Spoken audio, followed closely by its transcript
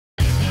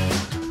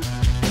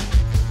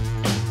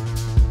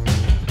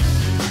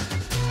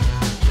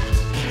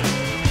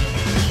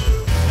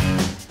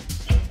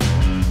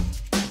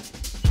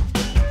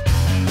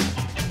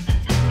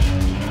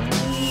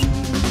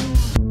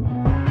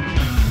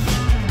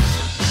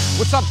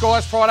What's up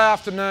guys, Friday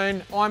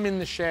afternoon, I'm in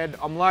the shed,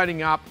 I'm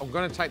loading up. I'm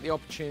going to take the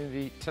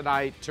opportunity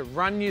today to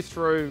run you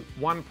through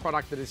one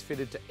product that is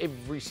fitted to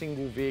every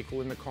single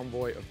vehicle in the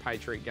convoy of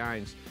Patriot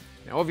Games.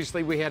 Now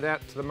obviously we head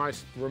out to the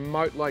most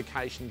remote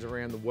locations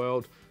around the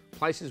world,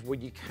 places where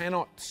you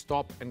cannot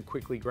stop and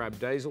quickly grab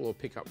diesel or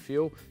pick up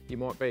fuel. You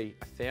might be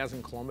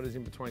 1,000 kilometres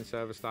in between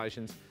service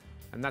stations,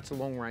 and that's a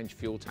long-range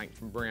fuel tank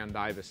from Brown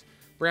Davis.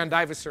 Brown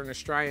Davis are an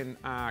Australian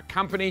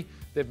company.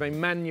 They've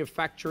been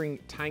manufacturing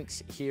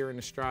tanks here in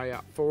Australia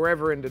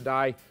forever and a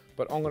day,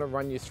 but I'm going to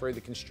run you through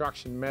the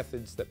construction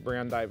methods that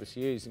Brown Davis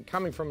use. And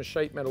coming from a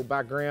sheet metal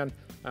background,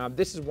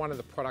 this is one of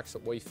the products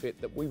that we fit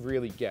that we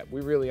really get,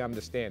 we really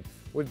understand.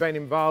 We've been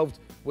involved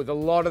with a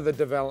lot of the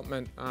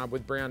development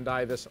with Brown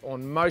Davis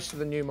on most of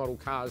the new model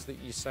cars that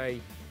you see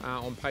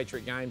on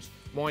Patriot Games.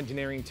 My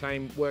engineering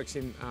team works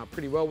in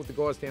pretty well with the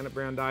guys down at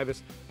Brown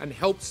Davis and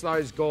helps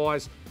those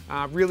guys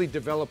really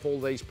develop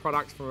all these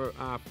products from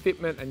a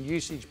fitment and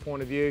usage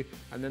point of view,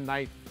 and then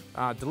they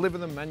deliver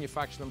them,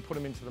 manufacture them, put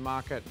them into the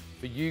market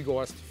for you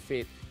guys to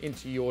fit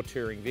into your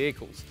touring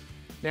vehicles.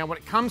 Now when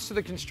it comes to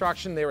the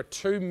construction, there are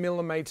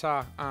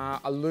 2mm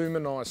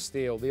aluminised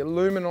steel. The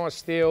aluminised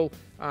steel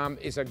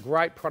is a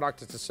great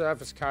product. It's a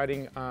surface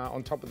coating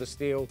on top of the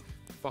steel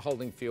for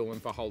holding fuel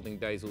and for holding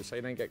diesel, so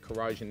you don't get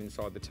corrosion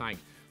inside the tank.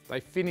 They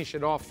finish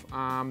it off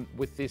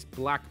with this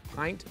black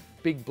paint,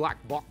 big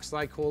black box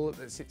they call it,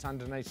 that sits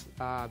underneath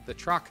the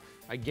truck,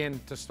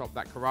 again to stop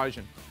that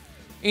corrosion.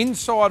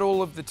 Inside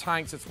all of the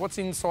tanks, it's what's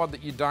inside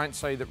that you don't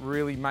see that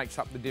really makes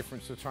up the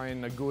difference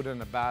between a good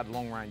and a bad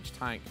long-range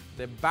tank.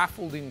 They're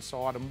baffled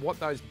inside, and what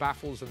those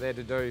baffles are there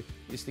to do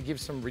is to give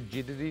some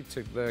rigidity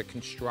to the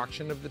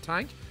construction of the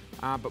tank,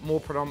 but more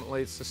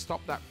predominantly it's to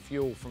stop that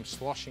fuel from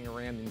sloshing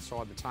around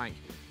inside the tank.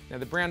 Now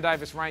the Brown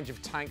Davis range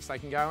of tanks, they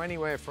can go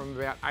anywhere from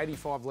about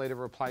 85 litre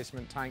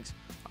replacement tanks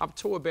up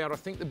to about, I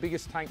think the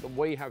biggest tank that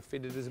we have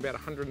fitted is about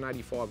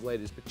 185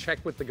 litres, but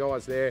check with the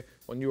guys there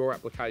on your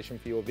application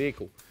for your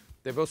vehicle.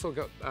 They've also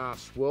got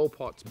swirl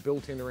pots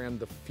built in around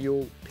the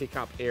fuel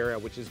pickup area,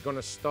 which is going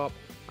to stop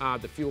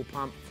the fuel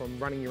pump from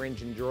running your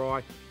engine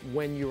dry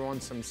when you're on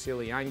some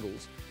silly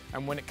angles.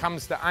 And when it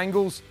comes to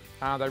angles,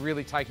 they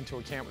really take into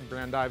account with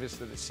Brown Davis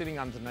that it's sitting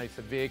underneath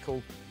the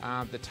vehicle,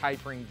 the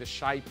tapering, the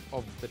shape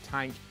of the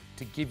tank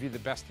to give you the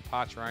best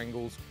departure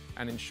angles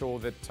and ensure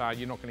that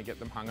you're not going to get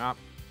them hung up.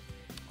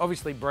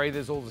 Obviously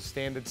breathers, all the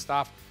standard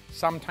stuff.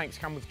 Some tanks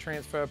come with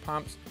transfer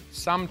pumps.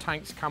 Some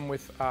tanks come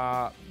with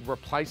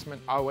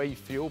replacement OE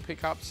fuel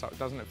pickups, so it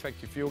doesn't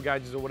affect your fuel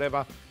gauges or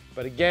whatever.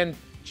 But again,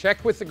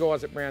 check with the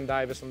guys at Brown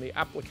Davis on the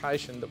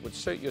application that would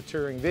suit your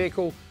touring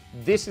vehicle.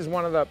 This is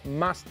one of the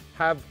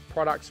must-have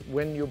products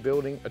when you're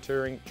building a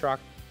touring truck.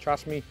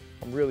 Trust me,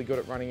 I'm really good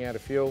at running out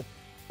of fuel,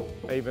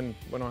 even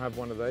when I have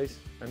one of these.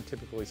 And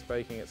typically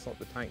speaking, it's not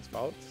the tank's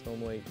fault. It's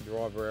normally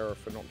driver error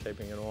for not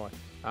keeping an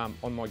eye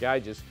on my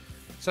gauges.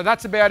 So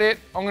that's about it.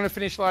 I'm going to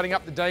finish loading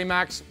up the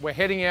D-Max. We're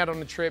heading out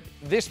on a trip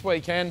this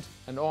weekend,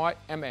 and I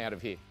am out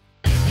of here.